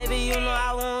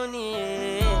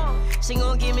She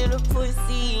gon' give me the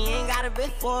pussy, ain't gotta be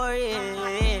for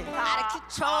it. Out of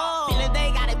control, feeling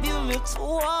they gotta be with me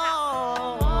too.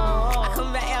 I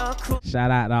come back out crew.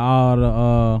 Shout out to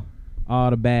all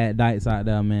the bad dykes out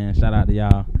there, man. Shout out to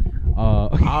y'all.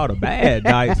 All the bad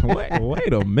dykes.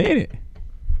 Wait a minute.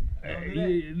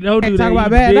 Don't do that. Talk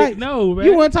about bad dykes. No, man.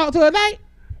 You want to talk to a dyke?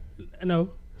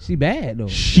 No. She bad though.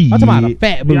 Shit. I'm talking about a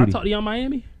fat Y'all booty. talk to Young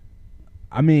Miami?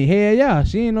 I mean, hell yeah,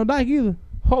 she ain't no dyke either.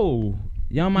 Oh.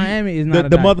 Young Miami is not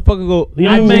The a dyke. motherfucker go.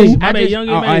 Young ooh. M.A. I bet Young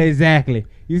M.A. Exactly.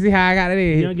 You see how I got it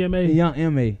in? Young M.A. Young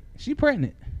M.A. She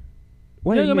pregnant.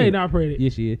 Wait Young a M.A. minute. not pregnant.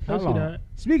 Yes, she is. No, she not.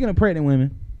 Speaking of pregnant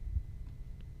women,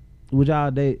 would y'all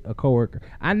date a coworker?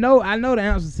 I know the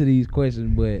answers to these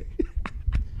questions, but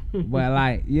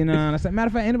like, you know what I'm saying? Matter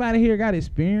of fact, anybody here got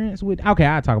experience with? Okay,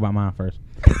 I'll talk about mine first.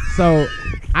 So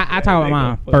I talk about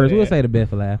mine first. We'll say the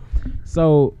best for last.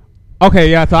 So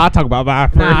Okay, yeah, so I'll talk about mine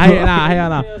first.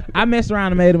 hell no. I messed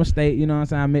around and made a mistake. You know what I'm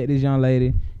saying? I met this young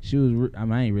lady. She was,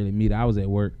 I ain't really meet her. I was at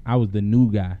work. I was the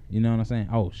new guy. You know what I'm saying?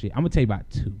 Oh, shit. I'm going to tell you about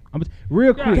two.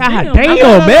 Real quick. God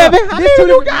damn, baby.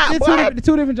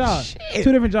 Two different jobs. Shit.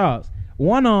 Two different jobs.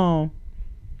 One, I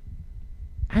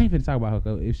ain't finna talk about her,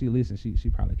 'cause if she listens,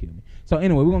 she probably kill me. So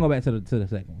anyway, we're gonna go back to the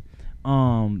second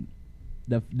one.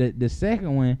 The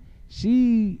second one,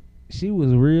 she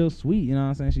was real sweet. You know what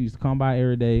I'm saying? She used to come by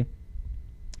every day,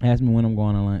 ask me when I'm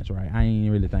going to lunch. Right? I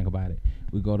ain't really think about it.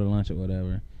 We go to lunch or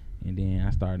whatever, and then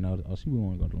I started noticing, oh, she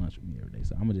want to go to lunch with me every day,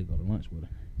 so I'm gonna just go to lunch with her.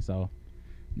 So,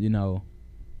 you know,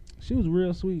 she was a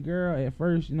real sweet girl at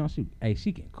first. You know, she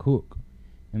can cook.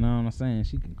 You know what I'm saying?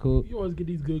 She can cook. You always get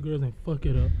these good girls and fuck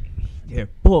it up. Yeah,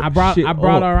 I brought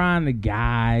her around the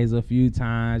guys a few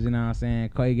times. You know what I'm saying?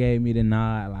 Clay gave me the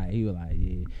nod. Like, he was like,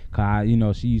 yeah. 'Cause you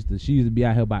know, she used to be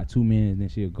out here about 2 minutes, then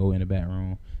she'll go in the back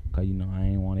room. 'Cause you know, I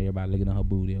ain't want everybody looking at her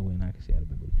booty or whatnot, 'cause she had a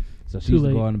big booty. So she used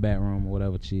to go in the back room or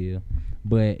whatever, chill.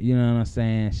 But you know what I'm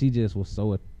saying? She just was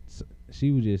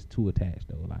she was just too attached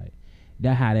though. Like,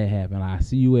 that's how that happened. Like, I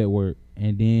see you at work,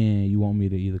 and then you want me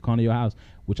to either come to your house,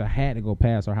 which I had to go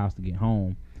past her house to get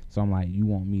home. So I'm like, you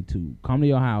want me to come to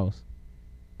your house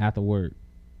after work,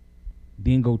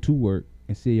 then go to work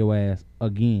and see your ass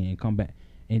again and come back.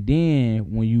 And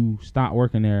then when you stop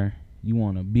working there, you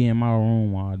want to be in my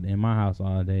room in my house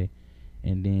all day,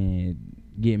 and then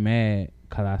get mad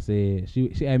because I said, she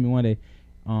asked me one day,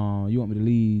 you want me to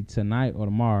leave tonight or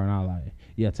tomorrow? And I was like,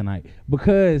 yeah, tonight.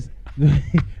 Because the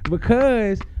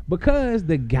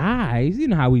guys, you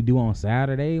know how we do on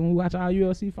Saturday when we watch our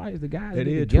UFC fights, the guys get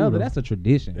together. That's a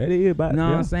tradition. That is about, you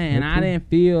know what I'm saying? And I didn't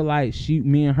feel like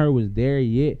me and her was there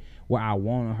yet where I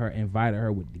invited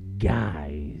her with the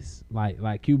guys.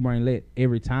 Like Q Brain let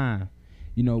every time.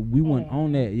 You know, we went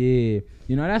on that, yeah.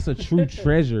 You know, that's a true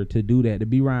treasure to do that, to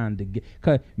be around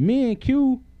because me and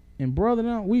Q and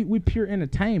brother, we pure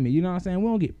entertainment. You know what I'm saying? We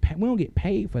don't get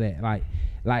paid for that.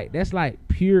 Like that's like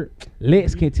pure.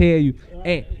 Lex can tell you,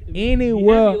 hey,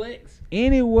 anywhere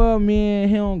me and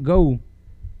him go,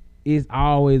 it's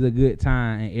always a good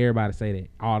time, and everybody say that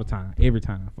all the time, every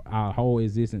time, for our whole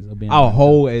existence of being. Our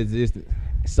whole existence.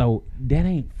 So that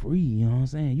ain't free. You know what I'm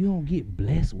saying? You don't get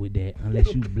blessed with that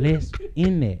unless you blessed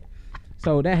in that.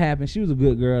 So that happened. She was a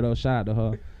good girl though. Shout out to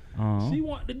her. She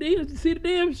wanted to see the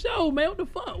damn show, man. What the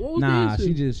fuck? What was the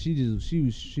issue? she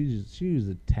was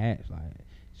attached. Like,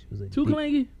 she was too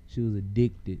clingy. She was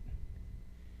addicted.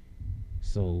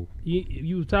 So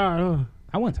you was tired, huh?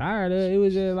 I wasn't tired of it. It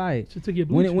was just like she took your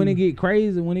when it get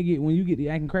crazy, when you get to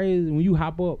acting crazy, when you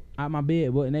hop up out my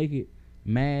bed butt naked,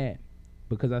 mad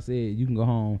because I said you can go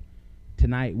home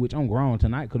tonight, which I'm grown.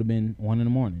 Tonight could have been 1 in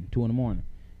the morning, 2 in the morning.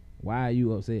 Why are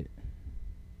you upset?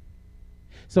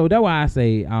 So that's why I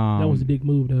say that was a dick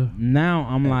move though. Now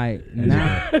I'm like,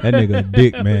 that nigga a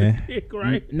dick, man.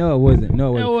 Right? No, it wasn't. That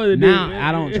wasn't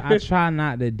now dick, I try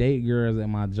not to date girls at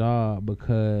my job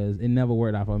because it never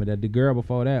worked out for me. The girl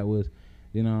before that was,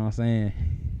 you know what I'm saying?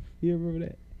 You remember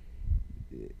that?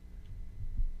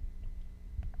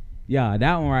 Yeah,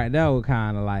 that one right there was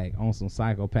kind of like on some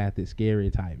psychopathic, scary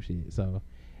type shit. So,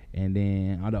 and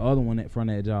then the other one from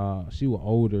that job, she was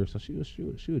older, so she was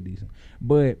decent,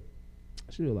 but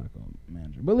she was like a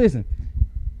manager. But listen,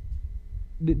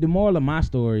 the moral of my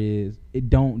story is it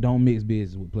don't mix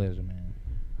business with pleasure, man.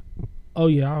 Oh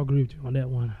yeah, I agree with you on that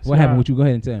one. What happened with you? Go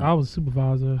ahead and tell me. I was a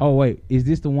supervisor. Oh wait, is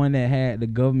this the one that had the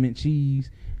government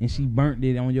cheese and she burnt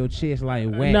it on your chest like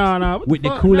wax? No, with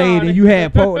the Kool-Aid, and you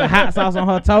had poured the hot sauce on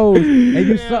her toes, and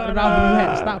you sucked it off, and you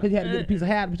had to stop because you had to get a piece of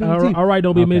hat between your teeth. All right,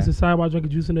 don't be missing sidewalk drinking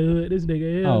juice in the hood. This nigga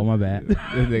here. Oh my bad. This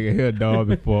nigga here dog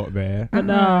before, man.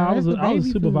 Nah, I was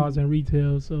a supervisor in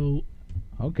retail, so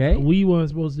okay, we weren't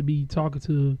supposed to be talking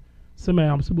to somebody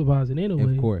I'm supervising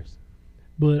anyway. Of course.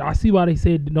 But I see why they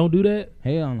said don't do that.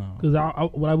 Hell no.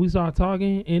 Cause when we started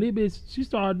talking, and it bitch, she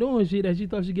started doing shit that she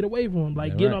thought she'd get away from,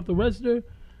 like getting off the register.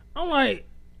 I'm like,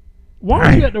 why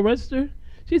aren't you at the register?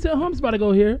 She said, "I'm about to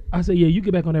go here." I said, "Yeah, you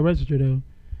get back on that register though."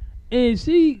 And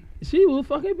she was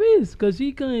fucking pissed because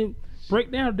she couldn't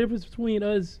break down the difference between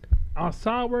us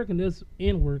outside work and us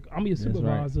in work. I'm your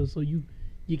supervisor, so you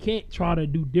can't try to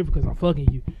do different because I'm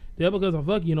fucking you. That because I'm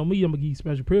fucking you, me, I'm gonna give you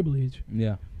special privilege.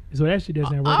 Yeah. So that shit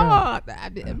doesn't work out. I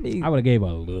mean, I would have gave her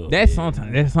a little. that's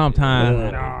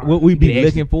sometimes what we be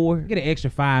looking for. Get an extra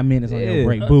 5 minutes on Yeah. your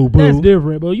break. Boo boo. That's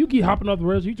different, bro. You keep hopping off the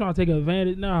register, you trying to take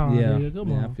advantage. Nah, Yeah. nigga,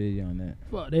 come I on. feel you on that.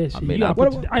 Fuck that shit. mean, You I-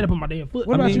 gotta I ain't put my damn foot.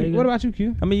 What about nigga. you? What about you,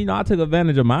 Q? I mean, I took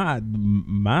advantage of my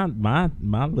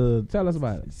little Tell us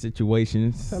about it.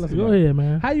 situations. Tell us Go about it. ahead,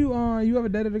 man. How you ever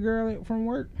dated a girl from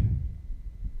work?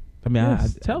 I mean,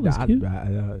 Yes, tell us, Q.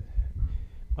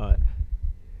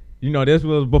 This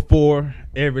was before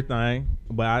everything,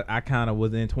 but I kind of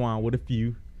was entwined with a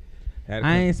few.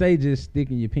 I ain't say just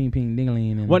sticking your ping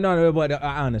dingling in. Well, no, but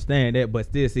I understand that, but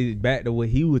still, see, back to what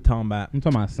he was talking about. I'm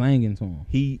talking about slanging to him.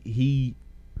 He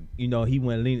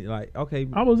went leaning like, okay,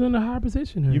 I was in a high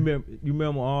position here. you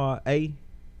remember A?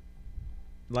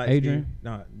 Like Adrian?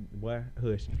 No, boy,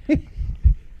 hush.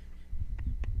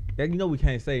 Yeah, we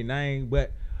can't say name,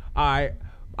 but our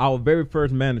very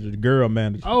first manager, the girl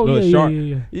manager. Oh, Lil yeah, Shark,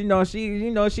 yeah.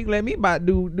 she let me about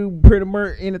do pretty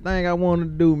much anything I wanted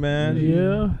to do, man.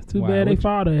 Yeah, too Wow, bad they what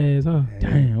fired her ass, huh?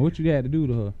 Damn, what you had to do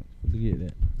to her to get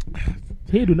that?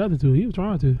 He didn't do nothing to her. He was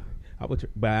trying to.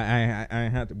 But I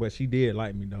ain't have to. But she did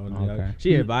like me though. Okay.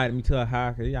 She invited me to her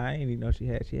house. Cause I ain't even know she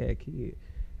had kids.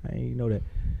 I ain't even know that.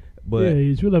 But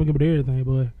Yeah, she let me give her everything,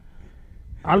 boy.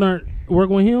 I learned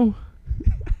working with him.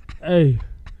 Hey,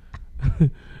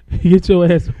 get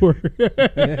your ass to work.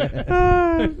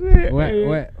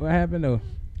 What happened though?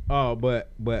 oh,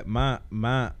 but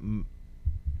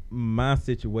my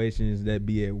situations that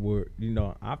be at work,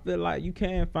 I feel like you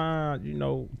can find,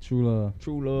 True love.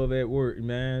 true love at work,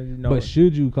 man. But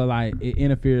should you? Cause like it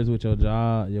interferes with your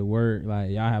job, your work.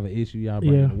 Like y'all have an issue, y'all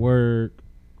bring it to work.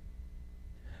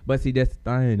 But see, that's the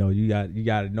thing though. You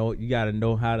gotta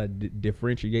know how to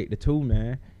differentiate the two,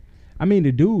 man. I mean,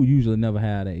 the dude usually never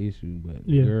had that issue, but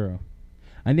the Yeah. girl.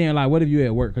 And then like, what if you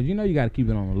at work? Cause you got to keep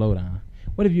it on the lowdown.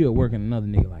 What if you at work and another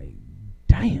nigga like,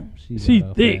 damn, She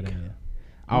got a thick. fat ass.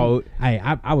 Oh, Hey,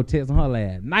 I was texting her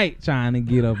last night trying to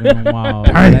get up in the mall.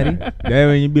 Daddy. that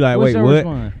when you be like, What's wait, your what?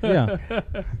 response?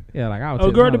 Yeah, like I was.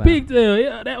 Oh, texting girl, her the like- pigtail.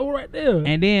 Yeah, that one right there.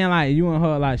 And then like you and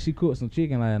her like she cooked some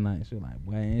chicken last night. She was like,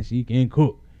 man, she can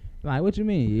cook. Like, what you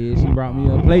mean? Yeah, she brought me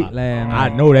a plate last I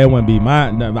night. know that wouldn't be my.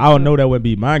 I don't know that wouldn't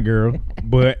be my girl,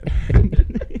 but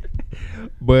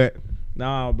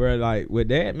nah, bro. Like with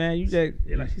that, man, you just.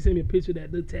 Yeah, like she sent me a picture of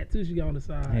that little tattoo she got on the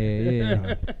side.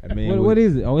 Yeah. I mean, What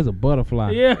is it? Oh, it's a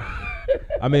butterfly. Yeah.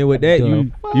 I mean, with that,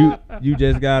 The you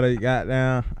just gotta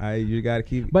goddamn. You gotta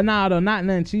keep. But nah, though, not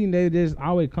nothing cheating. They just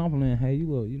always compliment. Hey, you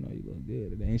look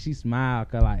good today. And she smiled,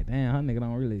 cause like, damn, her nigga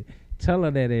don't really tell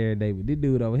her that every day. But this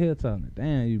dude over here telling her,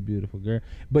 damn, you beautiful girl.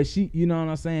 But she, you know what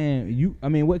I'm saying?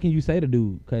 What can you say to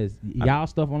dude? Cause y'all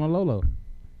stuff on the low.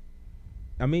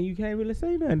 I mean, you can't really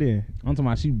say nothing then. I'm talking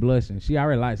about she blushing. She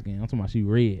already light skin. I'm talking about she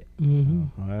red.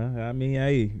 Mm-hmm. I mean,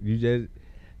 hey, you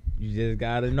just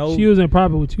gotta know. She was in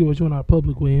private with you, but she went out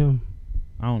public with him.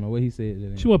 I don't know what he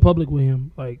said. She went public with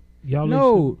him. Like, y'all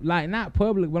No, like not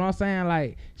public, but I'm saying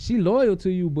like she loyal to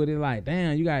you, but it's like,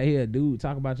 damn, you gotta hear a dude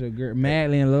talk about your girl,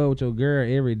 madly in love with your girl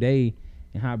every day,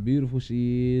 and how beautiful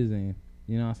she is, and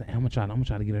you know what I'm saying, I'm gonna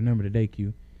try to get her number today,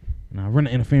 Q, and run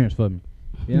the interference for me.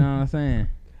 You know what I'm saying?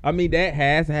 I mean, that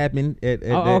has happened. At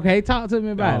that. Okay, talk to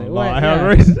me about Oh, it. Lord What? have Yeah.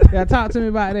 mercy. Yeah, talk to me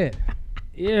about that.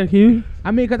 Yeah, Q.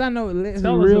 I mean, cause I know Lex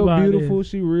Tell us real about beautiful, this.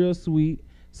 she real sweet.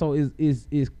 So is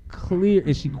clear?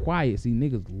 Is she quiet? See,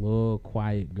 niggas love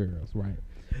quiet girls, right?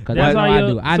 Cause That's I how know I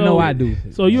you- do. I so- know I do.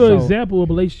 So you're an example of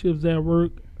relationships that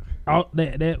work out,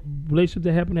 that relationship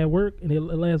that happen at work and it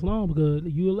last long because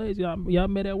you and Lex, y'all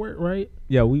met at work, right?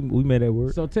 Yeah, we met at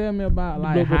work. So tell me about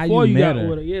like But how before you got met her.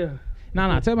 with her, yeah.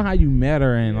 No, tell me how you met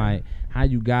her and like how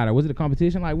you got her. Was it a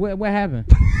competition? Like what happened?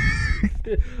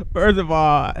 First of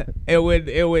all, it went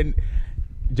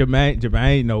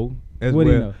Jermaine know as What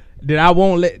do you well. know? Did I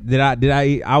won't let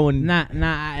I wouldn't Nah.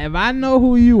 If I know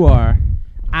who you are,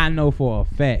 I know for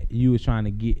a fact you was trying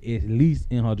to get at least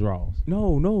in her drawers.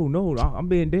 No. I'm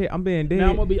being dead. I'm being dead. Now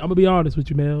I'm gonna be honest with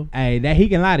you, Mel. Hey, that he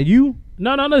can lie to you.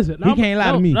 No, listen. No, He can't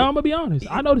lie to me. No, I'm gonna be honest.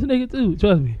 I know this nigga too.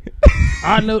 Trust me.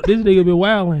 I know this nigga been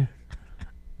wilding.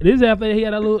 This is after he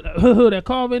had that little that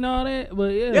carving and all that.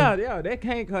 But yeah, yeah, that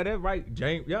can't cut that right,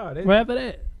 James. Yeah, that, right after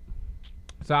that.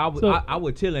 So I was So- I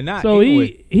was chilling out. So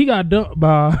anyway. he got dumped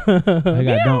by. He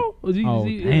got dumped. Was he- Oh,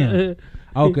 he- damn.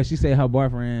 Oh, because she said her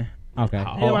boyfriend. Okay.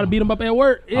 Everybody beat him up at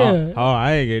work. Yeah. Oh,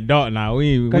 I ain't getting dumped now.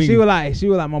 Cause she was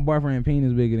like my boyfriend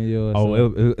penis bigger than yours. Oh,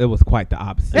 so. it was quite the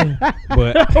opposite.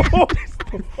 But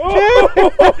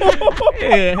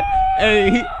yeah,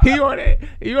 hey, he wanted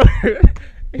he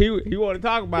want to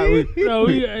talk about it. No,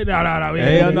 no.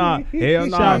 Hell no, hell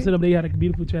Shout out no. to them. They had a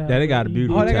beautiful child. That they got a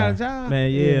beautiful. Oh, they got child. a child?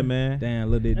 Man, yeah, Yeah. man.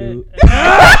 Damn, little dick dude.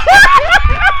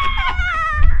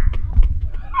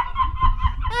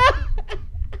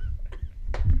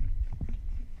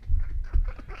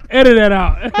 Edit that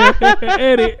out.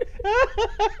 Edit.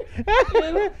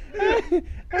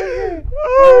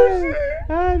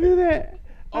 I do that.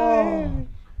 Oh.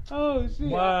 Oh shit!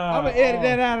 Wow. I'm gonna edit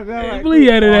that out of there. Please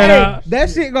edit that out. That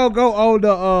shit gonna go on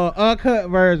the uncut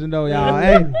version though, y'all.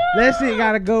 Hey, that shit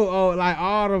gotta go on like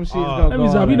all them shits gonna Let go me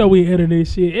stop. on You there. know we edit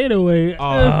this shit anyway.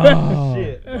 Oh,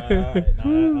 shit.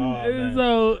 Oh,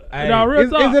 So, Hey, no, real Is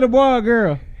talk. it a boy or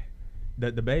girl?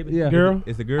 the baby? Yeah. Girl.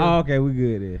 It's a girl. Oh, okay, we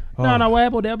good then. No, what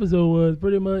happened with the episode was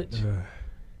pretty much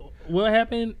what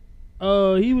happened.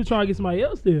 He was trying to get somebody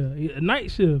else there. A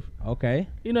night shift. Okay.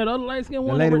 You know, the other light skinned The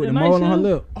one. lady worked with the the night mole on her shift?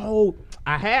 lip. Oh,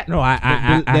 I had no. I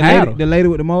The had lady, her. the lady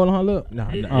with the mole on her lip. No,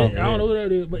 I no. don't know who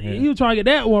that is, but Yeah. he was trying to get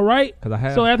that one right. 'Cause I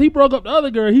had So her. after he broke up the other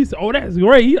girl, he said, "Oh, that's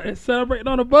great." He celebrating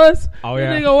on the bus. Oh, This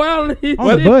yeah. nigga wild.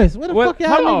 On the bus. Where the What- fuck y'all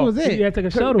hold niggas on. was He at? had to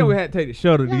take a You know we shuttle. had to take the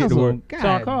shuttle to Y'all get to some- work. God To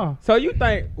our car. So you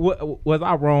think was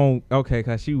I wrong? Okay,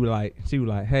 cause she was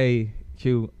like, hey,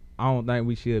 Q, I don't think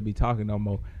we should be talking no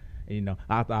more. And, you know,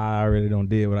 I thought I already don't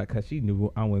deal with that, cause she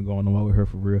knew I wasn't going nowhere with her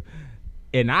for real.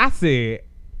 And I said,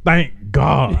 thank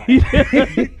God.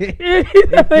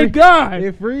 Thank God.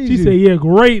 It frees She you. said, "Yeah,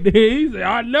 great." He said,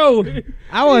 "I know."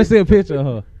 I want to see a picture of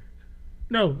her.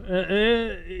 No.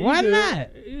 Why not?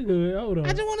 You good. Hold on. I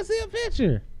just want to see a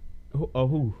picture.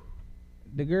 Who?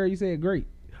 The girl you said great.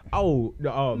 Oh,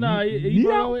 Nah, you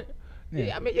brought it.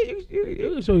 Yeah, I mean, yeah, You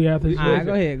you can show you after. All right,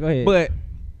 go ahead. But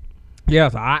yeah,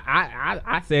 so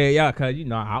I said yeah, cause you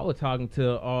know I was talking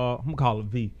to I'm gonna call her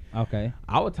V. Okay.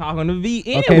 I was talking to V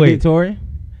Okay, anyway. Victoria.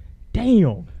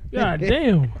 Damn. God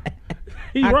damn.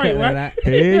 He I right, cut right? that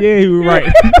out. Yeah, he was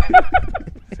right.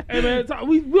 Hey man,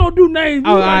 we don't do names.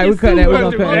 Oh, all right, we cut that. We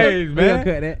gonna sued. cut that. Days, We man. gonna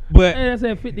cut that. But Hey, that's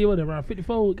at 50, whatever, around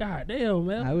 54. God damn,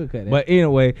 man. I will cut that. But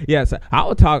anyway, yeah, so I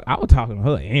was talking to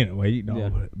her anyway, you know, Yeah.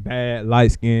 bad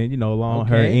light skin, you know, long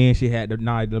hair, Okay. and she had the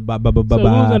night, blah blah blah blah. So we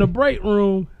was in a break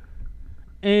room,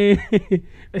 and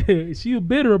she was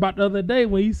bitter about the other day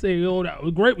when he said, "Oh, that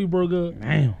was great, we broke up."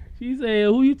 Damn. She said,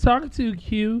 "Who you talking to,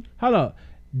 Q?" Hold up.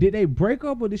 Did they break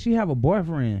up or did she have a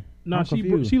boyfriend? No, I'm she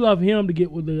confused. loved him to get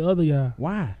with the other guy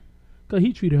Why? because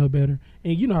he treated her better.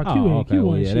 And you know how Q Oh, ain't. okay. Q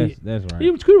Well, ain't yeah, shit. that's right.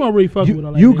 Q wasn't really fucking with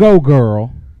her like You that. go,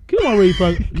 girl. Q wasn't really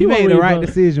fucking. You made the right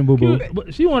decision, boo boo.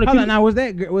 But she wanted. Hold Q, on, now was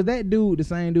that dude the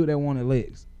same dude that wanted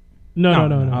legs? no.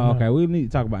 Oh, okay, we need to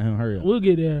talk about him. Hurry up. We'll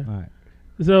get there. All right.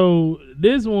 So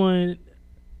this one,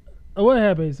 what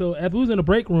happened? So after we was in the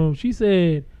break room, she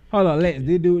said, Hold on, Lex.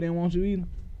 This dude didn't want you either.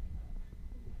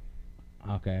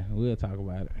 Okay, we'll talk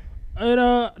about it.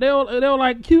 and they were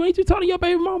like, "Q, ain't you talking to your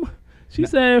baby mama?" She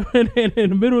said in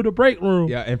the middle of the break room.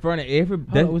 yeah, in front of every.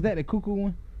 Hold on, was that the cuckoo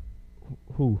one?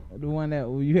 Who? The one that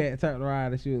you had turned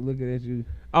around and she was looking at you.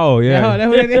 Oh yeah, That's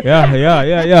what it is. yeah.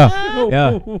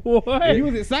 Yeah. What? You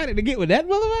was excited to get with that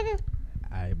motherfucker?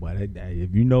 Alright, but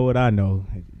if you know what I know,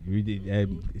 you did.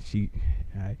 She.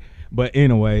 Alright. But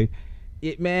anyway,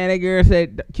 man, that girl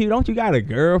said, "Q, don't you got a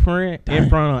girlfriend?" In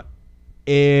front of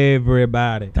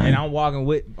everybody, and I'm walking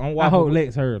with. I hope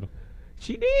Lex heard him.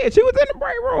 She did. She was in the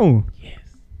break room.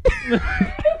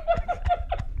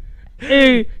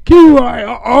 Hey, Q,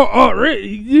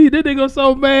 this nigga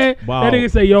so mad. Wow. That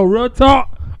nigga say, "Yo, real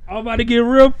talk. I'm about to get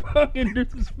real fucking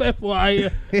disrespectful out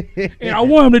here, and I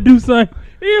want him to do something."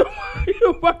 He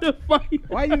about to fight.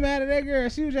 Why you mad at that girl?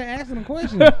 She was just asking a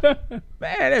question. Man,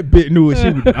 that bitch knew what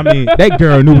she was. I mean, that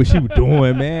girl knew what she was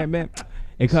doing, man.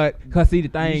 And cause see the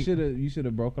thing, You should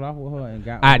have broken off with her and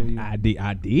got. I with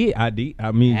you. did.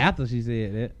 I mean, After she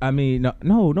said that. I mean,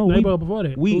 no. They broke before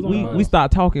that. We It was on we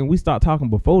start talking. We start talking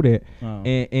before that, Oh.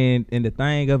 and the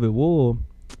thing of it was,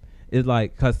 it's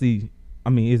like, cause see, I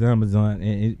mean, it's Amazon,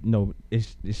 and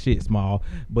it's shit small,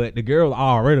 but the girl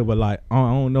already was like, I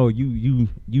don't know, you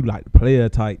like the player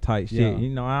type shit, Yeah. you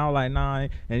know. I was like, nah,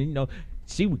 and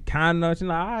she was kind of, she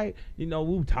like, all right, we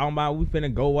were talking about we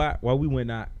finna go out. Well, we went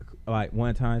out like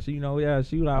one time. She, she was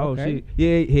like, oh Okay.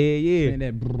 shit, yeah. Spend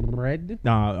that bread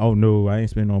Nah, oh no, I ain't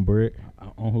spending on bread.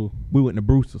 on who? We went to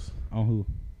Brewster's On who?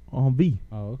 on V.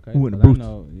 Oh, okay. We went to 'Cause I Brewster's.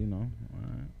 know, all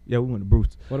right. Yeah, we went to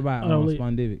Brewster's. What about Oh, wait.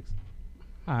 Spondivics?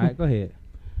 All right, go ahead.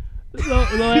 So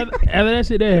after that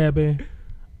shit that happened,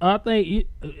 I think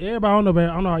everybody,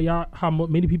 I don't know how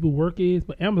many people work is,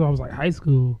 but Amazon was like high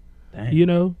school, Dang. you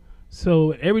know.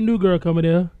 So every new girl coming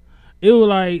there, it was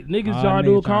like niggas trying to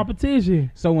do a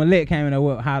competition. So when Lit came in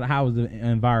there, how was the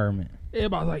environment?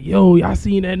 Everybody was like, "Yo, y'all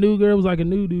seen that new girl?" It was like a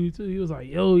new dude too. He was like,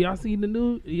 "Yo, y'all seen the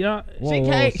new?" Yeah,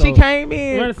 She came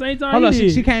in at the same time. Hold on, he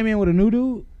did. she came in with a new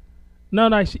dude. No,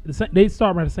 they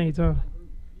started at the same time.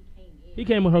 He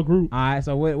came with her group. All right,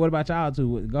 so what about y'all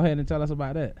two? Go ahead and tell us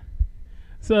about that.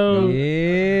 So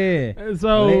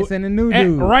So Lex and the new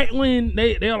dude. right when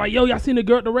they were like, "Yo, y'all seen the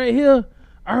girl with the red hair?"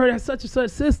 I heard that's such and such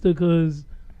sister, cause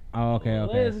okay.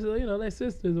 Their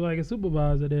sister's like a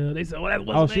supervisor there. They said, "Well, that's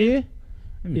what's her she name?" is?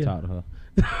 Let me talk to her.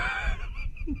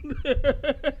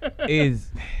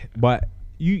 But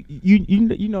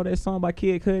you know that song by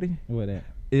Kid Cudi? What that?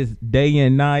 It's Day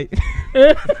and Night.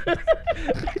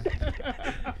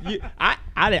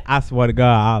 I swear to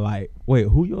God, I like, wait,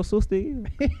 who your sister is?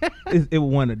 It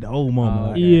was one of the old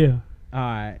moments. Yeah. All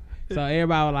right. So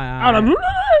everybody was like, all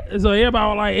right. So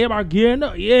everybody gearing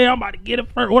up. Yeah, I'm about to get it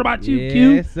first. What about you, Yes,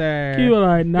 Q? sir. Q was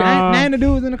like, nah. Name the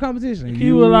dudes in the competition.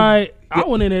 Q was like, I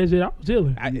went in that shit. I was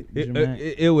chilling.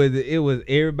 It was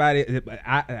everybody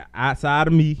outside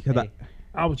of me because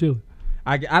I was chilling.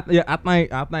 I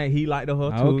think he liked her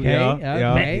too.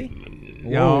 Okay.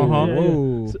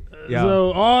 Whoa.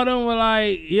 So all of them were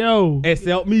like, yo.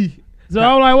 Except me. So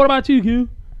I was like, what about you, Q?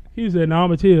 He said, no, I'm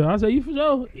going to chill. I said, you for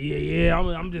sure? Yeah,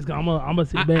 I'm just going to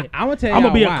sit back. I'm going to tell y'all I'm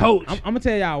going to be why. a coach. I'm going to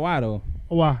tell y'all why, though.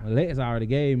 Why? Lex already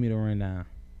gave me the rundown.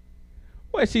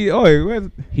 What she,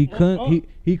 He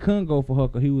couldn't go for her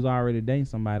because he was already dating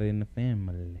somebody in the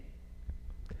family.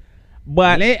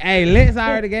 But Lex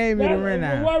already gave me the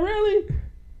rundown. What, really?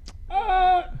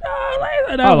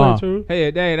 That hold on. true. Hey,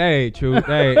 that ain't true. That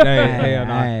ain't hell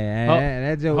no.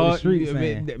 That's just what the street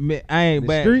saying. I ain't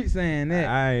the street saying that.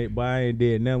 I ain't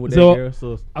did nothing with So, that girl.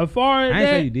 So As far as I ain't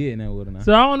that, say you did nothing with her now.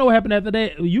 so I don't know what happened after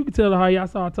that. You can tell how y'all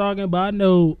started talking, but I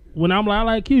know when I'm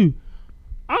like you,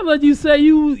 I let you say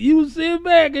you sit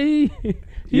back and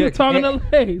he was talking to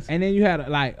Lex. And then you had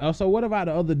so what about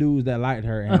the other dudes that liked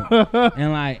her and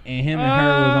him and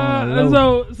her was on a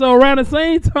low. So around the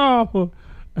same time,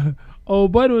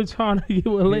 old buddy was trying to get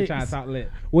with Lex. Trying to talk Lex.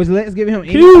 Was Lex giving him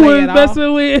any Q play was at all?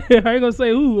 messing with. I ain't gonna say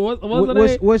who. What's her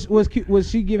name? Was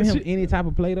she giving him any type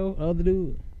of play though? The other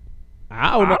dude.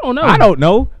 I don't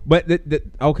know. But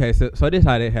okay, so this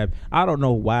how that happened. I don't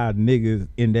know why niggas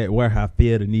in that warehouse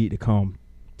feel the need to come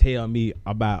tell me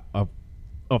about a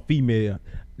female.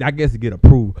 I guess to get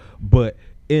approved. But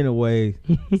anyway,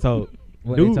 so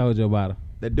What they told you about her?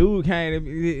 the dude came to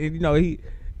me,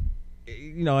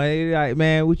 he like,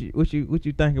 man, what you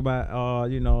think about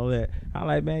that? I'm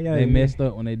like, man, They messed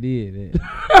up when they did it.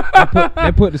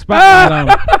 they put the spotlight on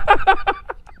them.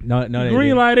 No, they Green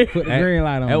didn't. lighted. Put the green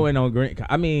light on That them. went on green.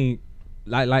 I mean,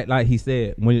 like he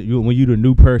said, when you the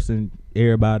new person,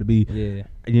 everybody be Yeah.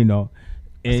 and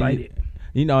Excited.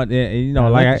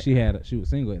 She was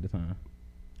single at the time.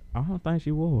 I don't think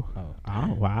she was. Oh,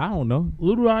 I don't know.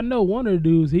 Little do I know, one of the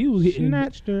dudes, he was hitting.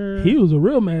 snatched her. He was a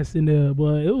real mess in there,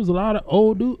 but it was a lot of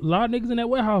old dudes. A lot of niggas in that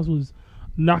warehouse was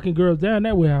knocking girls down in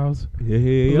that warehouse. Yeah.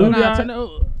 Little do Nah, I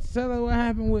know. Tell her what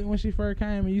happened when she first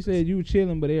came and you said you were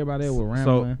chilling, but everybody else was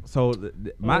rambling. So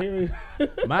my thing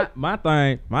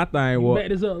You was back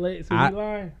this up, Lex. So I- you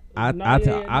lying? I Nah,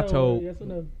 told- yes or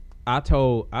no?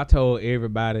 I told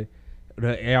everybody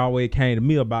that they always came to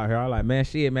me about her. I was like, man,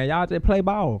 shit, man, y'all just play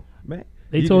ball, man.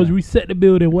 They told you reset the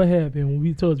building. What happened when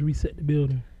we told you reset the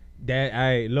building? that.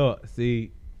 Hey, look,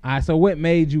 see, All right, so what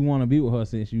made you want to be with her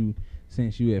since you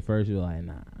at first you were like,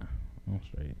 nah, I'm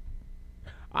straight.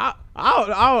 I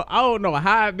don't know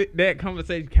how that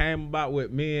conversation came about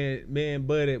with me and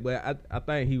Buddy, but I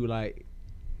think he was like,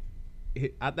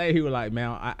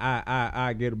 man,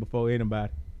 I get it before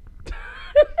anybody.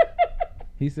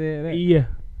 He said that. Yeah.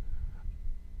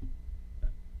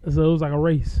 So it was like a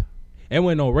race. It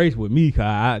wasn't no race with me,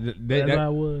 cause That's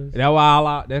how it was.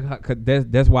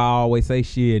 that's why I always say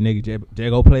shit, nigga. Just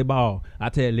go play ball. I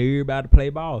tell everybody to play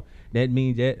ball. That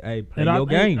means that play your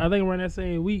game. I think around that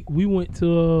same week we went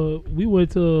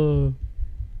to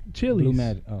Chili's. Blue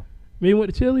Magic. Oh. We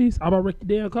went to Chili's. I about wrecked the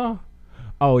damn car.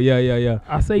 Oh yeah.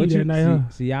 I say you But that night, huh?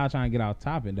 see, y'all trying to get off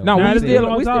topic though. No, Nah, we this still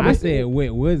is on topic. I said, what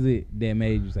was it that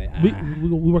made you say, We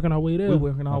working our way there. we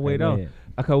working our way go down. ahead.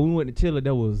 Okay, we went to Chile.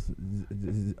 That was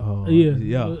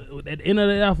Yeah. At the end of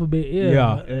the alphabet,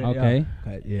 yeah. Okay.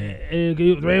 Yeah. And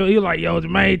he was like, yo,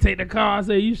 Jermaine, take the car. I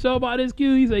said, you sure about this,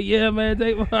 Q? He said, yeah, man,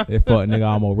 take my That fuck nigga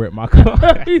almost ripped my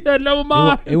car. He said, never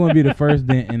mind. It wouldn't be the first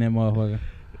dent in that motherfucker.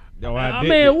 No, I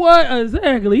mean, what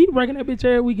exactly? He breaking that bitch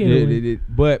every weekend.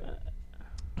 But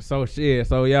So shit.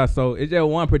 So yeah. So it's just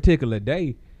one particular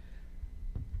day.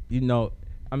 You know.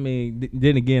 I mean,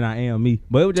 then again, I am me.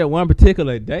 But it was just one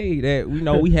particular day that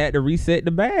we had to reset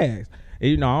the bags.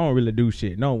 And, I don't really do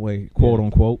shit. No way, quote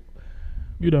unquote.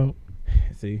 You don't.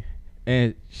 See,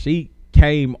 and she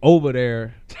came over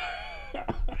there.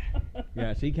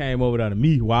 Yeah, she came over there to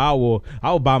me while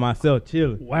I was by myself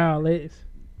chilling. Wow, Lex.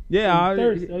 Yeah,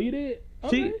 Oh, you did?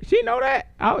 Okay. She know that.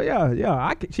 Oh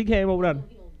yeah. She came over there.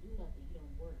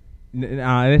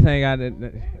 Nah, this ain't got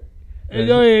that. Hey,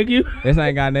 go ahead, Q. This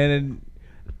ain't got nothing.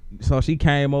 So she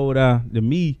came over there to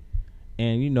me,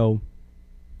 and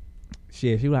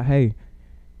she was like, "Hey,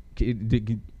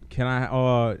 can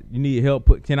I? You need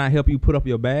help? Can I help you put up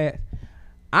your bags?"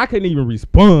 I couldn't even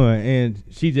respond, and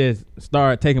she just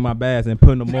started taking my bags and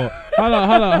putting them up. Hold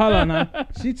on now.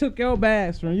 She took your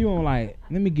bags from you and like,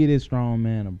 let me get this strong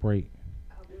man a break.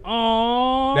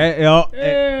 Oh,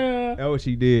 That's what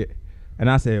she did, and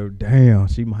I said, "Damn,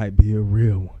 she might be a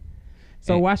real one."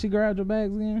 So why she grabbed your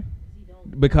bags again?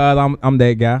 Because I'm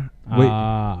that guy.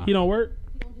 He don't work.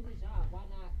 He don't do his job. Why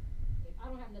not? If I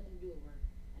don't have nothing to do at work,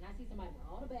 and I see somebody with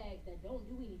all the bags that don't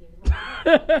do anything, why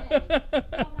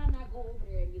would I not go over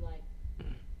there and be like,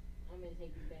 I'm gonna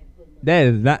take these bags and put them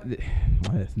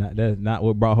up? That is not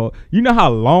what brought her. You know how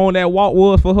long that walk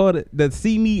was for her to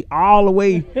see me all the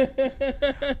way.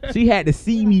 She had to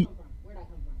see me Where'd I come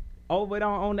from? over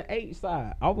on the H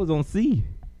side. I was on C.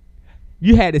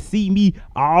 You had to see me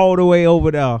all the way over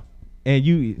there,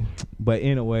 but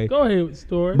anyway. Go ahead with the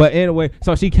story. But anyway,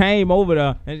 so she came over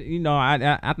there, and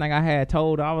I think I had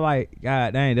told her, I was like,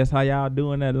 God dang, that's how y'all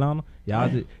doing that, Atlanta.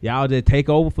 Y'all just take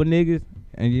over for niggas,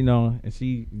 and and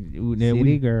she, then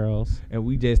City girls. and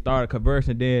we just started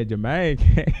conversing. Then Jermaine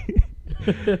came.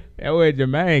 That way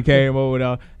Jermaine came over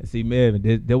there and see Melvin.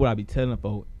 That's what I be telling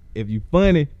folks. If you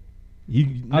funny, you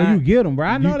get them, bro.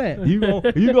 I know that. You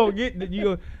gonna get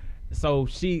you. So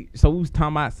we was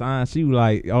talking about signs. She was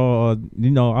like, you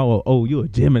a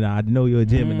Gemini. I know you're a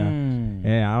Gemini.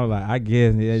 And I was like, I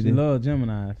guess. Yeah, She love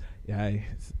Geminis. Yeah,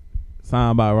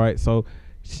 sound about right. So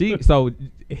he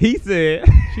said,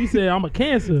 she said, I'm a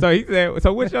Cancer. so he said,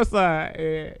 so what's your sign?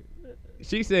 And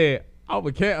she said, I'm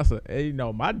a Cancer. And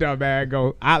my dumb ass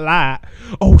go, I lied.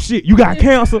 Oh shit, you got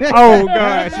Cancer? Oh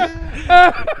god.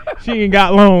 She ain't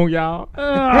got long, y'all.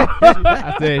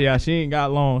 I said, yeah, she ain't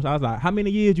got long. So I was like, how many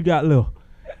years you got left?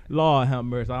 Lord have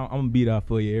mercy. I'm gonna be there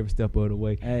for you every step of the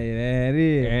way. Hey, that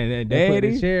is. And They put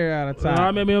daddy, the chair out of I top.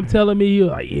 remember him telling me, he was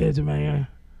like, yeah, man.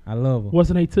 I love her. What's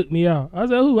when they took me out? I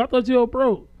said, who? I thought you were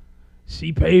broke.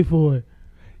 She paid for it.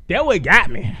 that what got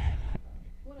me.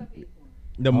 What I paid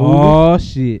for? The movie. Oh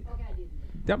shit. Okay, I did.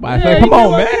 That boy said, come he on,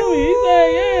 came man. to me. He said,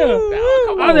 yeah.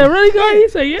 Come I on. said, really good? He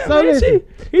said, yeah, So man. listen.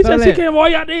 He So said, she listen. came all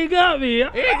y'all there got me.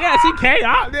 Yeah, she came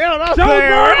out there. I'm Joe, bro.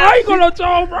 saying, I ain't gonna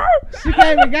Joe, bro. She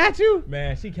came and got you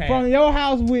man, she came. from your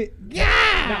house with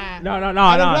No, no.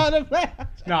 Nah,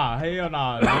 hell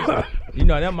nah.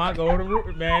 That might go to the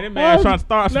root, man. That man trying to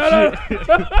start some No. shit.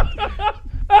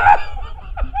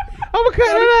 I'm gonna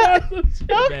cut it out.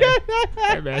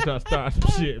 That man trying to start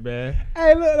some shit, man.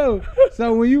 Hey, look.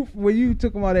 So when you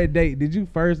took him on that date, did you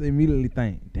first immediately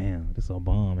think, damn, this a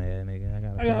bum ass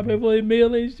nigga? I gotta pay for his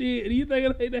meal and shit. Do you think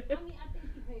it like that? I mean, I think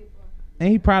he paid for. And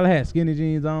he probably had skinny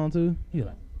jeans on too. He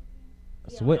like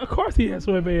sweat. Of course he had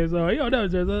sweatpants on. Yo, that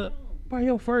was just up. By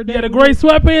your fur. He had a gray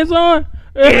sweatpants on.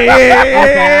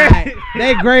 Okay,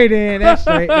 they gray then. That's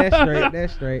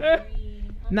straight.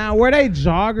 Now, were they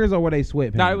joggers or were they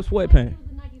sweatpants? Nah, it was It sweatpants. was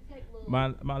the Nike Tech little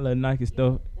My little Nike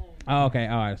stuff. Oh, okay.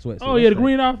 All right, sweat. Oh yeah, the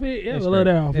green outfit. Yeah, I That's love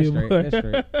that straight. outfit. That's boy.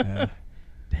 straight. Yeah.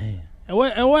 Damn. And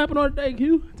what happened on the day,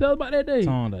 Q? Tell us about that day.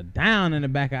 Toned her down in the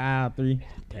back of aisle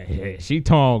 3. She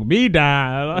tongued me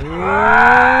down.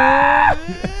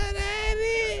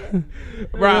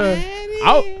 Bro,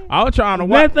 I was trying to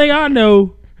One watch. thing I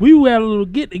know, we had a little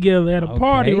get together at a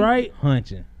party, right?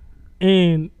 Hunching.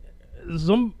 And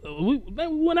we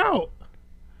went out.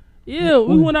 Yeah,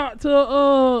 we went out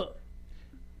to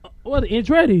what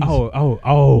Andretti's.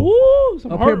 Oh. Woo,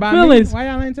 some Up here hurt by feelings. me? Why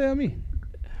y'all ain't tell me?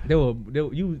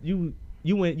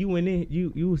 You went in.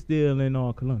 You was still in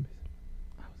Columbus.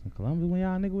 I was in Columbus when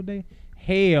y'all nigga was there.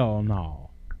 Hell no.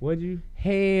 What'd you?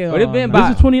 Hell. But it been no.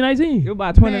 This is 2019. It was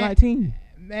about 2019.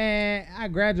 Man, I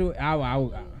graduated.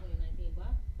 2019, bro.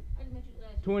 I just met you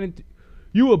last year. 20.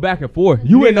 You were back and forth.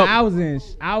 You went Nigga, up.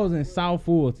 I was in South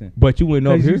Fulton. But you went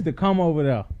up Cause you here. used to come over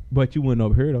there. But you went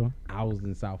up here though. I was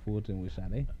in South Fulton with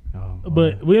Sade. Oh,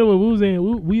 But we was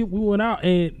in. We went out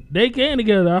and they came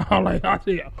together. I was like, I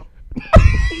said,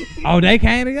 Oh, they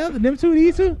came together. Them two,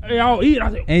 these two. hey, I'll eat. I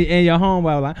said, And your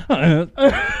homeboy was like,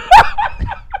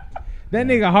 that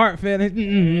nigga heart fell.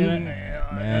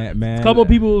 Man. A couple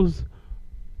people's.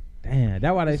 Damn,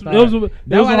 that's why they It started. was- That's it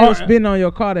was why a they were hard- spitting on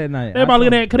your car that night. They probably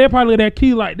looking at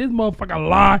Key like this motherfucker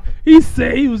lie. He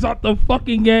said he was out the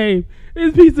fucking game.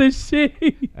 This piece of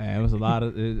shit. Man, it was a lot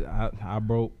of. I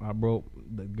broke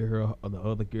the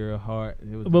other girl heart.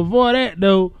 It was, Before that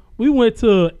though, we went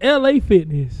to LA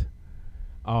Fitness,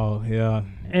 oh yeah.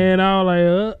 and I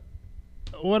was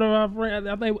like, one of our friends.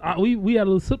 I think we had a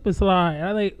little slip and slide.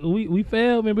 I think we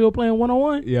fell when we were playing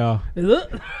 1-on-1. Yeah.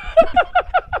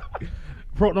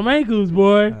 Broke them ankles,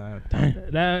 boy.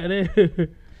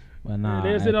 But nah,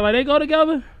 They're sitting there like they go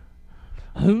together.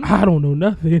 I don't know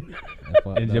nothing. that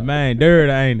fucked And up. Jermaine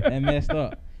dirty, ain't it? That messed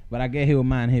up. But I guess he was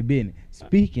minding his business.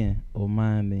 Speaking of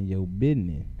minding your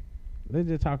business, let's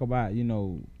just talk about,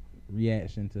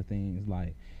 reaction to things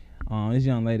like this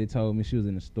young lady told me she was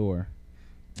in the store,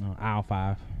 aisle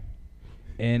 5,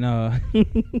 and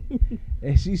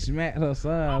and she smacked her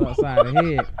son upside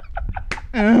the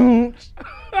head.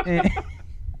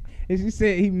 And she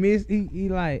said he missed.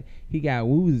 He got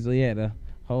woozy, so he had to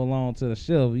hold on to the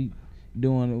shelf. He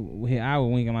doing. I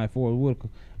was winking like Forrest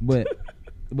Whitaker,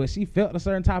 but she felt a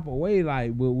certain type of way.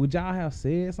 Like, would y'all have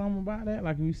said something about that?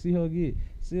 Like, if you see a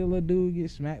little dude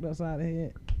get smacked upside the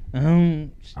head.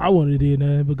 I wouldn't have did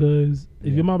that because if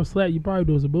Yeah. your mama slapped you, probably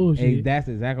doing some bullshit. Hey, that's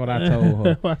exactly what I told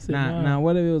her. I said, nah. Now,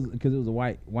 what if it was because it was a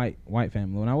white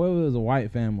family? Now, what if it was a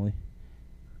white family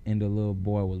and the little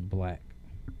boy was black?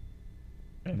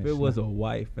 If it was a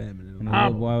white family, And the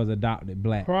little boy was adopted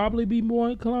black. Probably be more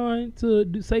inclined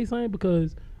to say something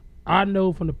because I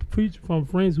know from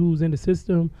friends who's in the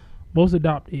system, most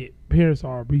adopted parents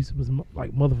are abusive as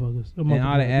like motherfuckers. And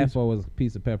all they asked for was a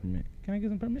piece of peppermint. Can I get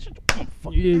some peppermint? Shut the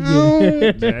fuck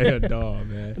Yeah. Damn dog,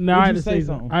 man. No, Would I had you to say say something.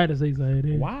 something? I had to say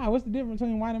something. Why? What's the difference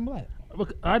between white and black?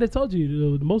 Look, I just told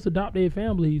you the most adopted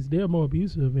families they're more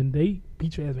abusive and they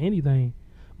beat your ass for anything.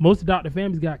 Most adopted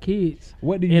families got kids.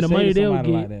 What do you And the say money to they'll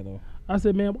somebody get- like that, though? I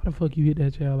said, man, why the fuck you hit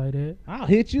that child like that? I'll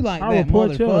hit you like I'll that,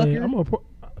 report your ass. motherfucker. I'm gonna report.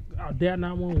 I'll dare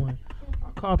 911.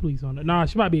 I'll call police on it. Nah,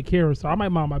 she might be a Karen, so I might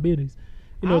mind my business.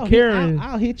 Karen.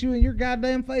 I'll hit you in your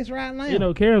goddamn face right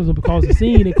now. Karen's gonna cause the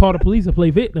scene and call the police and play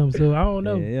victim. So I don't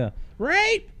know. Yeah.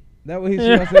 Rape! That what he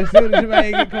should have said. Soon as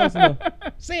somebody get close enough.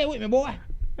 Say it with me, boy.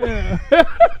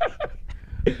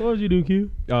 What would you do,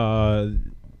 Q?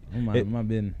 My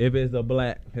business. If it's a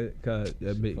black, cause Fuck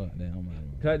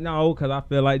that. cause I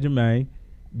feel like Jermaine,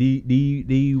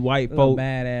 the white Little folk.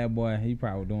 bad ass boy. He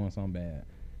probably doing something bad.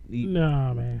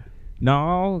 Nah, man.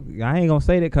 No, I ain't gonna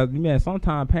say that because man,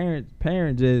 sometimes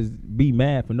parents just be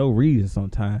mad for no reason.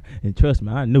 Sometimes, and trust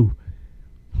me, I knew,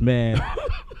 man.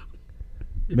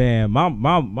 Man, my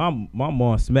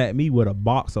mom smacked me with a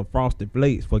box of Frosted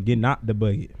Flakes for getting out the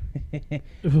bucket.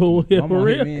 For Mama hit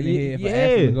real? me in the head for Yeah.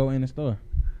 asking to go in the store.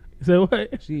 Say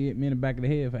what? She hit me in the back of the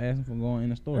head for asking for going in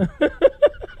the store.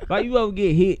 Like you ever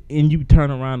get hit and you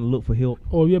turn around and look for help?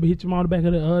 Or you ever hit your mom on the back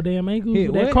of the damn ankles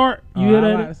Hit with that what? cart? You Oh, hear I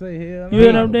that? about to say, hell You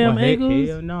hear no. them damn Well, ankles?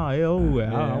 Hell no,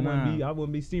 hell, Yeah, I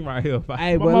wouldn't be seen right here. If I,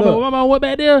 Hey, My but mama, look, my mama went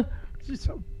back there. Just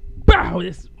bow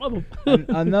this motherfucker.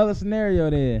 another scenario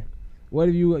there. What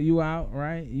if you out,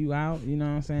 right? You out, you know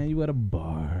what I'm saying? You at a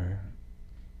bar.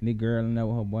 And the girl in there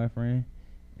with her boyfriend.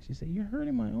 She said, "You're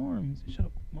hurting my arm." He said, "Shut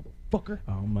up, motherfucker."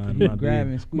 oh my, You grab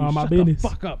and squeeze. Mind my Shut business. the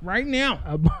fuck up right now.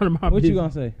 I bought him my What you business.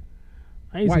 gonna say?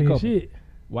 I ain't White saying couple. shit.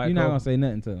 white You're not couple. gonna say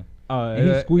nothing to him. And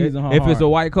he's squeezing her If it's hard. a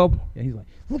white couple, Yeah, he's like,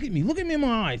 look at me in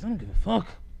my eyes. I don't give a fuck.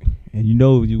 and you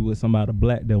know you with somebody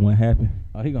black, that won't happen.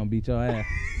 Oh, he gonna beat your ass.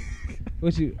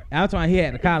 What you? I was he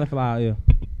had the cauliflower ear.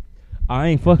 I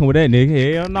ain't fucking with that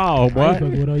nigga. Hell no, I ain't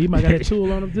fucking boy. with her. You might got that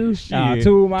tool on him too.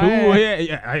 Tool my ass.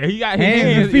 yeah, he got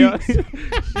Hands his and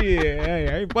hands. Shit, hey,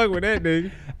 I ain't fucking with that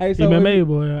nigga. Hey, so MMA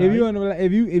boy.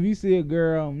 if you if you see a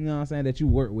girl, you know what I'm saying, that you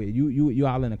work with, you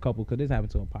all in a couple, cause this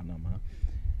happened to a partner of mine.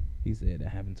 He said that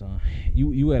happened to him.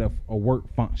 You at a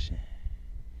work function,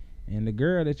 and the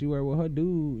girl that you work with, her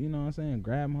dude, you know what I'm saying,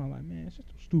 grabbing her like, man, it's just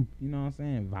stupid, you know what I'm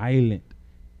saying, violent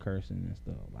cursing and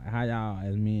stuff. Like how y'all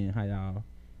as men, how y'all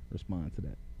respond to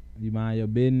that? You mind your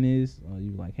business, or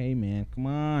you like, hey man, come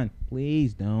on,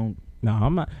 please don't. No,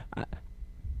 I'm not.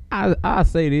 I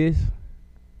say this.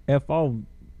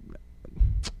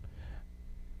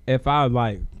 If I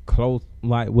like close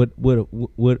like with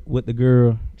the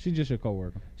girl, She just your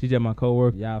coworker. she's just my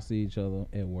coworker. Y'all see each other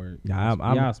at work. Yeah,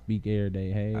 I'm- y'all speak every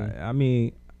day. Hey, I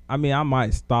mean, I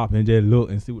might stop and just look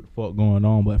and see what the fuck going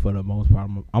on, but for the most part,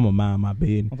 I'm gonna mind my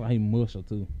business. I thought he mush her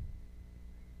too.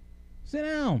 Sit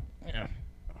down.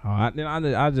 Then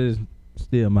I just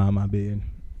still mind my business.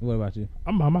 What about you?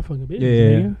 I'm on my fucking business,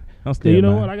 Yeah, man. I'm So still. you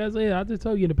know mind. what? Like I said, I just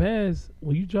told you in the past,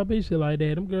 when you jump in shit like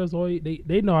that, them girls always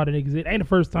they know how to niggas. It ain't the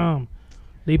first time.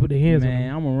 They put their hands Man,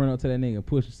 on I'm gonna run up to that nigga and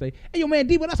push and say, "Hey, yo, man,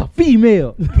 D, but that's a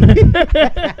female." him.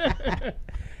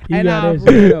 You Hey, got nah, that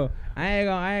for shit. real. I ain't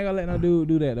gonna let no dude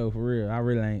do that though. For real, I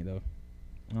really ain't though.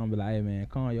 I'm gonna be like, "Hey, man,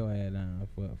 calm your ass down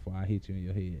before I hit you in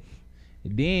your head."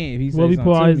 And then if he Well, say he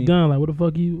pull out something his to me, gun. Like, what the fuck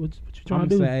what you I'm trying gonna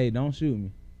to do? say, "Hey, don't shoot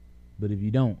me." But if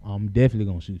you don't, I'm definitely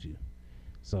gonna shoot you.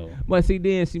 So But see,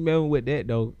 then she met me with that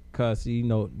though, cause you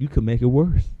know you could make it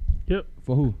worse.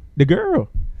 for who? The girl,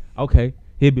 okay,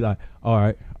 he'd be like, all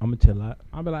right, I'm gonna chill out.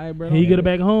 I'll be like, "Hey, bro." He get it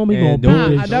back home. He And gonna don't-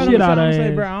 beat I the don't shit out of I'm her say,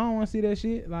 ass. bro. I don't want to see that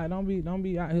shit. Like, don't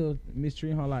be out here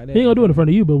mistreating her like that. He ain't gonna do it in front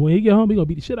of you, but when he get home, he gonna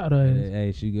beat the shit out of her ass.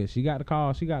 Hey, she got the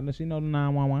call. She know the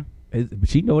 911. But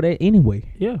she know that anyway.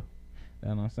 Yeah.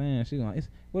 That's what I'm saying. She gonna.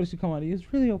 What if she come out?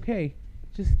 It's really okay.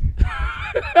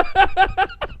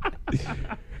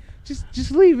 Just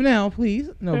just leave now, please.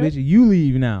 No, bitch, you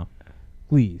leave now,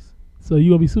 please. So you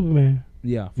gonna be Superman?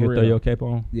 Yeah, for You real. throw your cape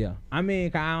on. Yeah, I mean,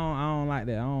 'cause I don't like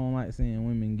that. I don't like seeing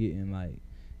women getting like,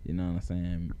 you know what I'm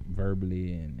saying,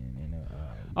 verbally and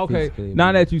Okay, physically.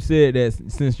 now that you said that,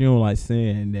 since you don't like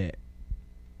saying that,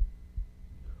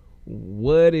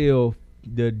 what if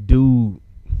the dude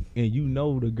and you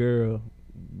know the girl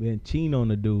been cheating on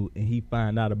the dude and he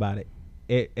find out about it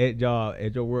at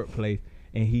your workplace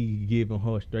and he giving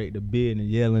her straight to bed and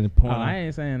yelling and Oh, pointing. I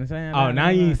ain't saying the same. Oh, now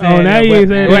you ain't saying Oh, now that. you ain't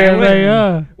saying that. Wait, Like,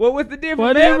 yeah. Well, what's the difference?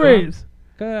 What man? difference?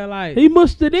 Cause like He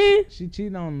mushed it in, she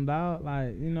cheated on him, dog.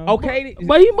 Like, you know. Okay,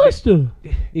 but he mushed her.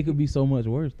 It could be so much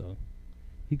worse though.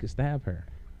 He could stab her.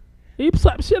 He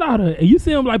slapped the shit out of her, and you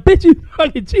see him like, bitch, you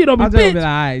fucking cheat on me, I'll just be like, bitch. all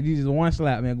right, you just one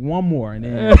slap, man, one more, and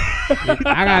then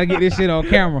I gotta get this shit on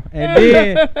camera, and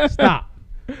then stop.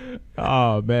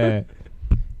 Oh man,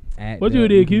 Act What you up,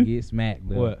 did, can Q? Get smacked.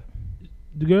 Though. what?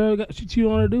 The girl she cheated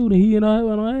on her dude, and he and her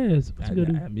went on her ass. What I you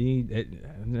gonna do? mean,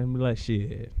 I'm like,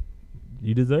 shit,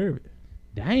 you deserve it.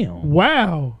 Damn.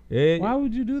 Wow. Yeah, Why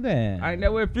would you do that? I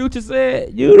know what Future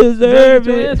said. You deserve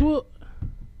Your ass it. whooped?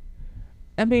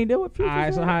 I mean, that what All Future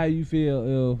right, said. so how you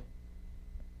feel if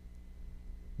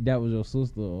that was your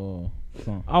sister or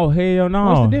something? Oh hell no!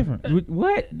 What's the difference?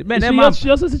 What man? She That my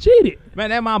your sister cheated. man.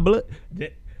 That my blood.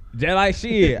 Just like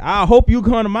shit. I hope you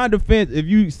come to my defense if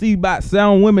you see about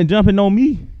 7 women jumping on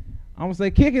me. I'm gonna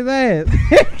say kick his ass.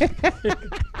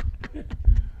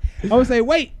 I'm gonna say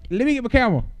wait, let me get my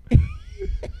camera.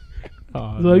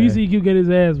 Oh, So if you see Q get his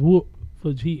ass whooped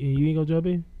for cheating, you ain't gonna jump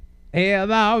in? Hell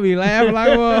no, I'll be laughing like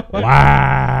a motherfucker.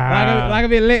 wow. Like a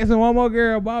bit Lex and one more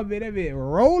girl, Bobby, that bit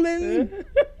rolling.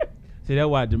 See, that's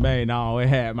why Jermaine always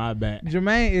had my back.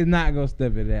 Jermaine is not gonna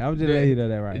step in that. I'm just letting you know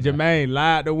that right now. Jermaine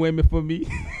lied to women for me.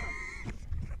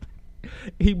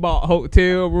 He bought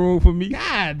hotel room for me.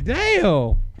 God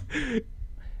damn.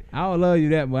 I would love you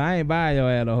that, but I ain't buying your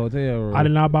ass a hotel room. I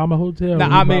did not buy my hotel. Nah,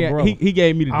 room. I my bro. mean, he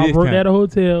gave me the I discount. worked at a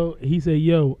hotel. He said,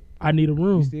 "Yo, I need a You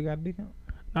room." still got a discount?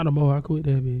 Not no more. I quit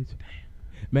that bitch.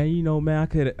 Man, you know, man, I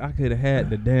could have had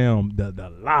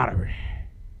the lottery.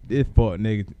 This fuck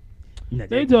nigga.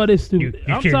 They do all this stupid.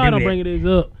 You I'm can't tired do of that. bringing this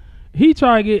up. He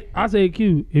try to get. I said,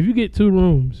 Q, if you get 2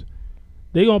 rooms,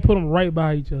 they gonna put them right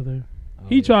by each other.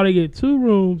 He tried to get 2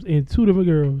 rooms and 2 different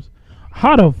girls.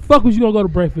 How the fuck was you gonna go to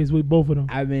breakfast with both of them?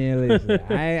 I mean, listen,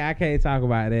 I can't talk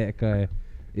about that because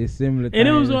it's similar. And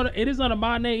it was things. on. It is under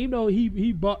my name. Even though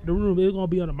he bought the room, it's gonna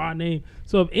be under my name.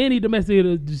 So if any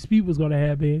domestic dispute was gonna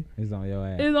happen, It's on your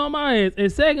ass. it's on my ass.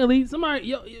 And secondly, somebody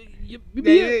you be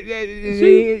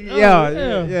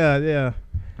Yeah.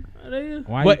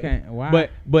 Why But you can't? Why?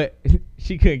 but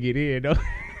she couldn't get in though.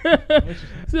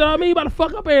 See what I mean? You about to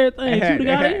fuck up everything. Shoot the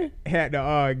guy in. Had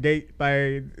the gate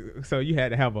thing, so you had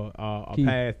to have a Key.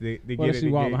 pass to what get if in she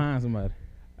the walk gate. behind somebody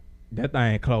That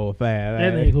thing closed fast.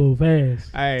 That ain't cool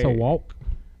fast. Hey, to walk?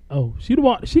 Oh, she'd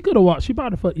walk. She could have walked. She about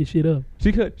to fuck your shit up.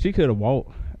 She could have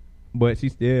walked, but she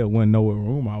still wouldn't know what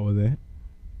room I was in.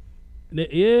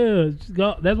 Yeah,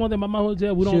 that's one thing about my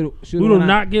hotel. We don't Should we do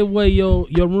not give away your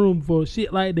room for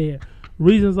shit like that,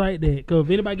 reasons like that. Cause if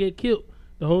anybody get killed,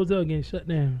 the hotel getting shut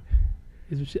down.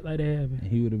 If some shit like that happen.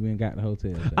 And he would have been got the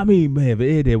hotel. I mean, man, but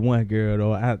it that one girl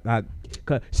though.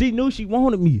 Cause she knew she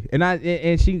wanted me,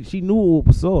 and she knew what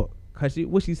was up. Cause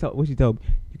what she told me,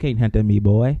 you can't hunt at me,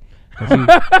 boy. 'Cause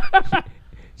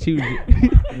she was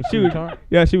she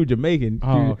was she was Jamaican.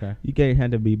 Oh, okay. You can't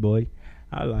hunt at me, boy.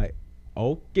 I was like,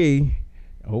 okay.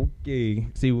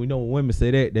 See, we know when women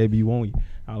say that, they be want you.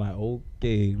 I was like,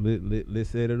 okay, let's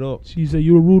set it up. She said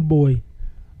you a rude boy.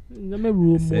 I'm a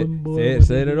rude boy.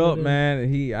 Set it up, man.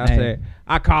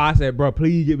 I said, bro,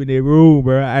 please give me that room,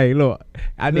 bro. Hey, look,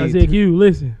 I I need. said, you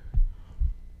listen.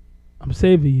 I'm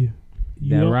saving you. You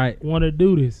That don't right. want to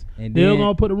do this. And They're then-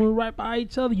 gonna put the room right by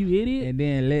each other. You idiot. And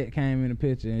then Let came in the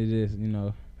picture and just,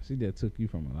 She just took you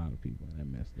from a lot of people. That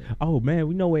messed up. Oh man,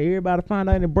 we know where everybody found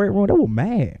out in the break room. They were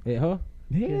mad. Hey, huh?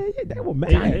 Yeah, they were They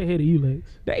mad. ahead of you,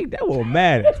 Lex. They were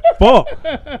mad as fuck.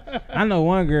 I know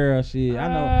one girl. Shit, I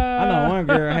know one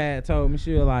girl had told me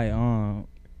she was like,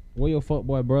 where your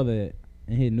fuckboy brother at?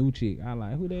 And his new chick. I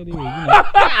like, who that is? You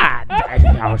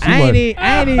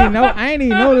know? I ain't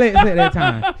even know Lex at that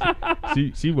time.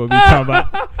 She will be talking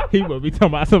about. He will be talking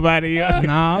about somebody else.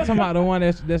 Nah, I'm talking about the one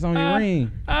that's on your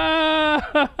ring. I'm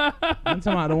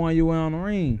talking about the one you wear on the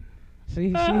ring. She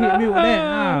hit me with that. And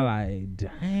I was like,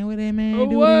 dang, what that man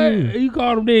do What? to you? You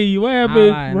called him then. You I happened, was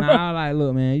like, bro? nah, I was like,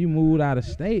 look, man, you moved out of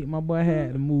state. My boy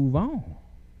had to move on.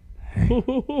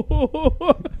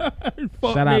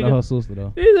 Fuck Shout out to nigga. her sister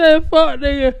though. He said, "Fuck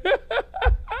nigga."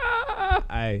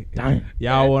 Hey, Damn.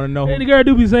 y'all want to know? Hey, the girl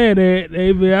do be saying that.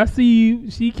 Hey, man, I see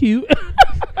you. She cute.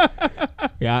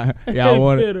 Y'all Hey,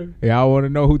 want bitter. to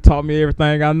know who taught me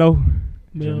everything I know?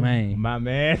 Jermaine. My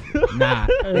man. Nah.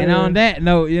 And on that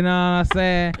note, you know what I'm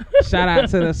saying? Shout out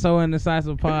to the So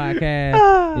Indecisive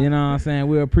podcast. You know what I'm saying?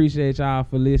 We appreciate y'all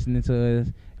for listening to us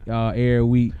every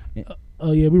week.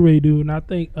 Oh yeah, we really do, and I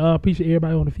think appreciate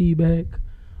everybody on the feedback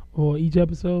on each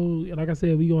episode. And like I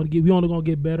said, we only gonna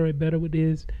get better and better with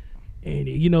this. And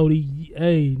you know, the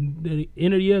end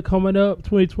of the year coming up,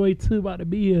 2022 about to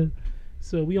be here,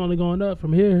 so we only going up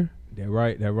from here. That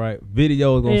right.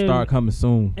 Videos gonna And- start coming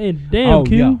soon. And damn, Oh,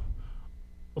 Q, yeah.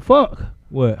 fuck,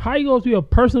 What? how you gonna be a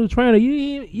personal trainer?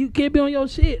 You can't be on your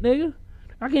shit, nigga.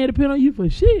 I can't depend on you for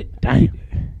shit. Damn.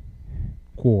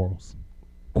 Quarrels.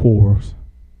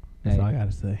 That's Hey. all I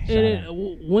gotta say. And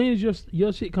then, when is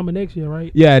your shit coming next year,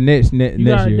 right? Yeah, next You next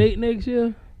got a year. date next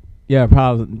year? Yeah,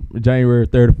 probably January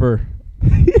 31st.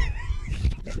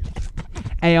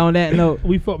 Hey, on that note,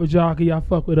 We fuck with y'all, 'cause y'all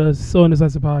fuck with us. So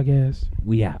Indecisive Podcast.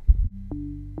 we out.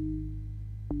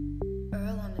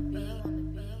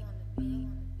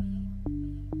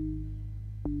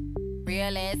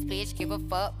 Real ass bitch, give a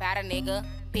fuck about a nigga.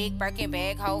 Big Birkin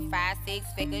bag, hold 5-6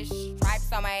 figures.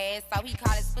 Stripes on my ass, so he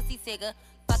call his pussy tigger.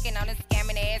 Fucking on a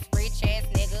scamming ass, rich ass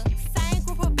nigga.